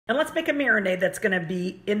And let's make a marinade that's gonna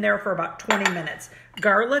be in there for about 20 minutes.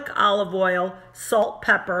 Garlic, olive oil, salt,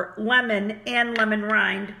 pepper, lemon, and lemon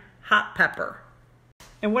rind, hot pepper.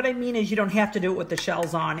 And what I mean is you don't have to do it with the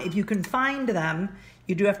shells on. If you can find them,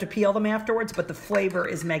 you do have to peel them afterwards, but the flavor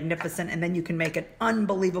is magnificent, and then you can make an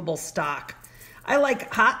unbelievable stock. I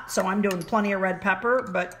like hot, so I'm doing plenty of red pepper,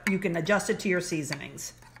 but you can adjust it to your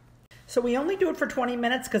seasonings. So we only do it for 20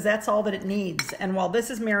 minutes because that's all that it needs. And while this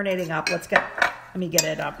is marinating up, let me get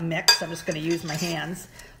it up mixed. I'm just gonna use my hands.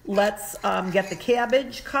 Let's get the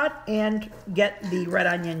cabbage cut and get the red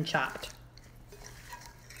onion chopped.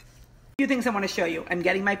 A few things I wanna show you. I'm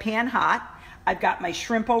getting my pan hot. I've got my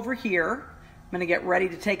shrimp over here. I'm gonna get ready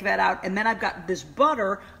to take that out. And then I've got this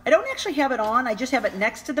butter. I don't actually have it on. I just have it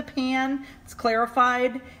next to the pan. It's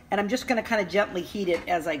clarified. And I'm just gonna kind of gently heat it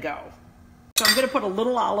as I go. So I'm gonna put a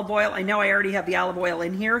little olive oil. I know I already have the olive oil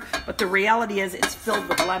in here, but the reality is it's filled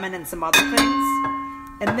with lemon and some other things.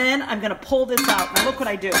 And then I'm gonna pull this out. Now look what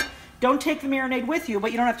I do. Don't take the marinade with you,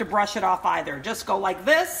 but you don't have to brush it off either. Just go like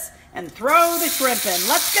this and throw the shrimp in.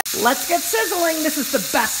 Let's get sizzling. This is the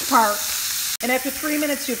best part. And after 3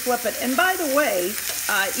 minutes, you flip it. And by the way,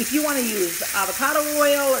 if you wanna use avocado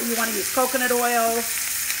oil or you wanna use coconut oil,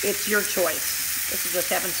 it's your choice. This just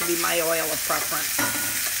happens to be my oil of preference.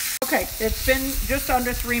 Okay, it's been just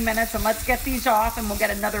under 3 minutes, and let's get these off and we'll get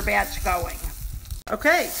another batch going.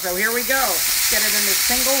 Okay, so here we go. Get it in this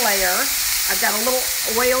single layer. I've got a little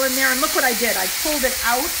oil in there, and look what I did. I pulled it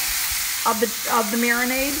out of the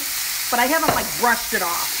marinade, but I haven't like brushed it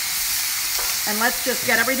off. And let's just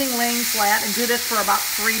get everything laying flat and do this for about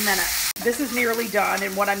 3 minutes. This is nearly done,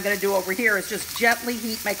 and what I'm gonna do over here is just gently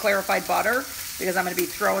heat my clarified butter because I'm gonna be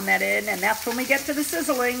throwing that in, and that's when we get to the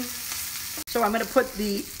sizzling. So I'm gonna put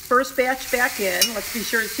the first batch back in. Let's be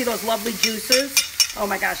sure to see those lovely juices. Oh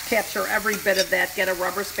my gosh, capture every bit of that, get a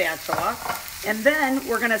rubber spatula. And then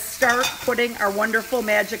we're gonna start putting our wonderful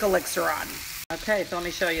magic elixir on. Okay, so let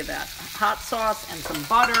me show you that. Hot sauce and some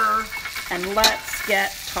butter, and let's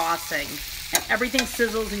get tossing. And everything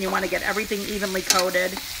sizzles and you wanna get everything evenly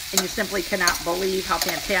coated, and you simply cannot believe how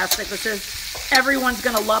fantastic this is. Everyone's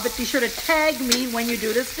gonna love it. Be sure to tag me when you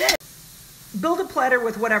do this dish. Build a platter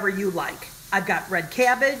with whatever you like. I've got red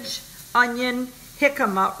cabbage, onion,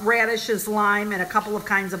 jicama, radishes, lime, and a couple of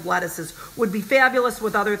kinds of lettuces. Would be fabulous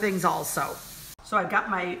with other things also. So I've got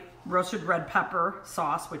my roasted red pepper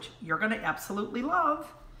sauce, which you're gonna absolutely love.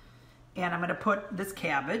 And I'm gonna put this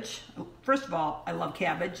cabbage. First of all, I love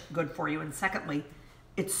cabbage, good for you. And secondly,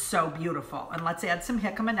 it's so beautiful. And let's add some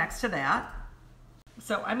jicama next to that.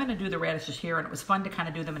 So I'm gonna do the radishes here, and it was fun to kind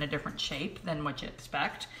of do them in a different shape than what you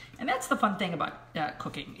expect. And that's the fun thing about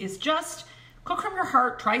cooking, is just cook from your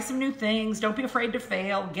heart, try some new things, don't be afraid to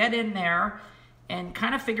fail, get in there, and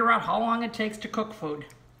kind of figure out how long it takes to cook food.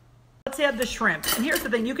 Let's add the shrimp. And here's the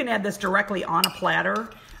thing, you can add this directly on a platter.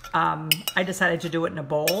 I decided to do it in a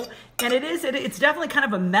bowl. And it's definitely kind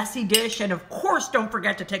of a messy dish, and of course don't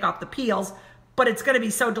forget to take off the peels, but it's gonna be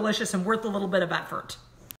so delicious and worth a little bit of effort.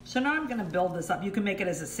 So now I'm gonna build this up. You can make it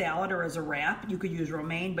as a salad or as a wrap. You could use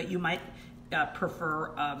romaine, but you might prefer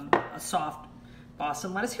a soft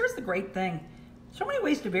Boston lettuce. Here's the great thing. So many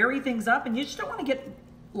ways to vary things up, and you just don't wanna get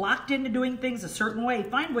locked into doing things a certain way.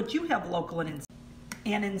 Find what you have local and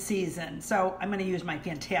in season. So I'm gonna use my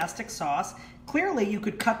fantastic sauce. Clearly you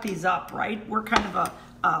could cut these up, right? We're kind of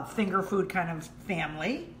a finger food kind of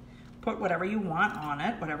family. Put whatever you want on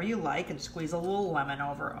it, whatever you like, and squeeze a little lemon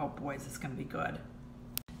over. Oh boy, this is gonna be good.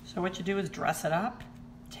 So what you do is dress it up,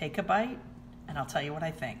 take a bite, and I'll tell you what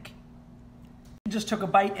I think. I just took a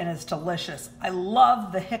bite and it's delicious. I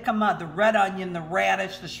love the jicama, the red onion, the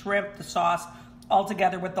radish, the shrimp, the sauce, all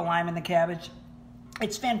together with the lime and the cabbage.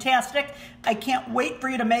 It's fantastic. I can't wait for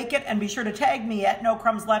you to make it, and be sure to tag me at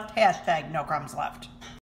nocrumbsleft, #nocrumbsleft.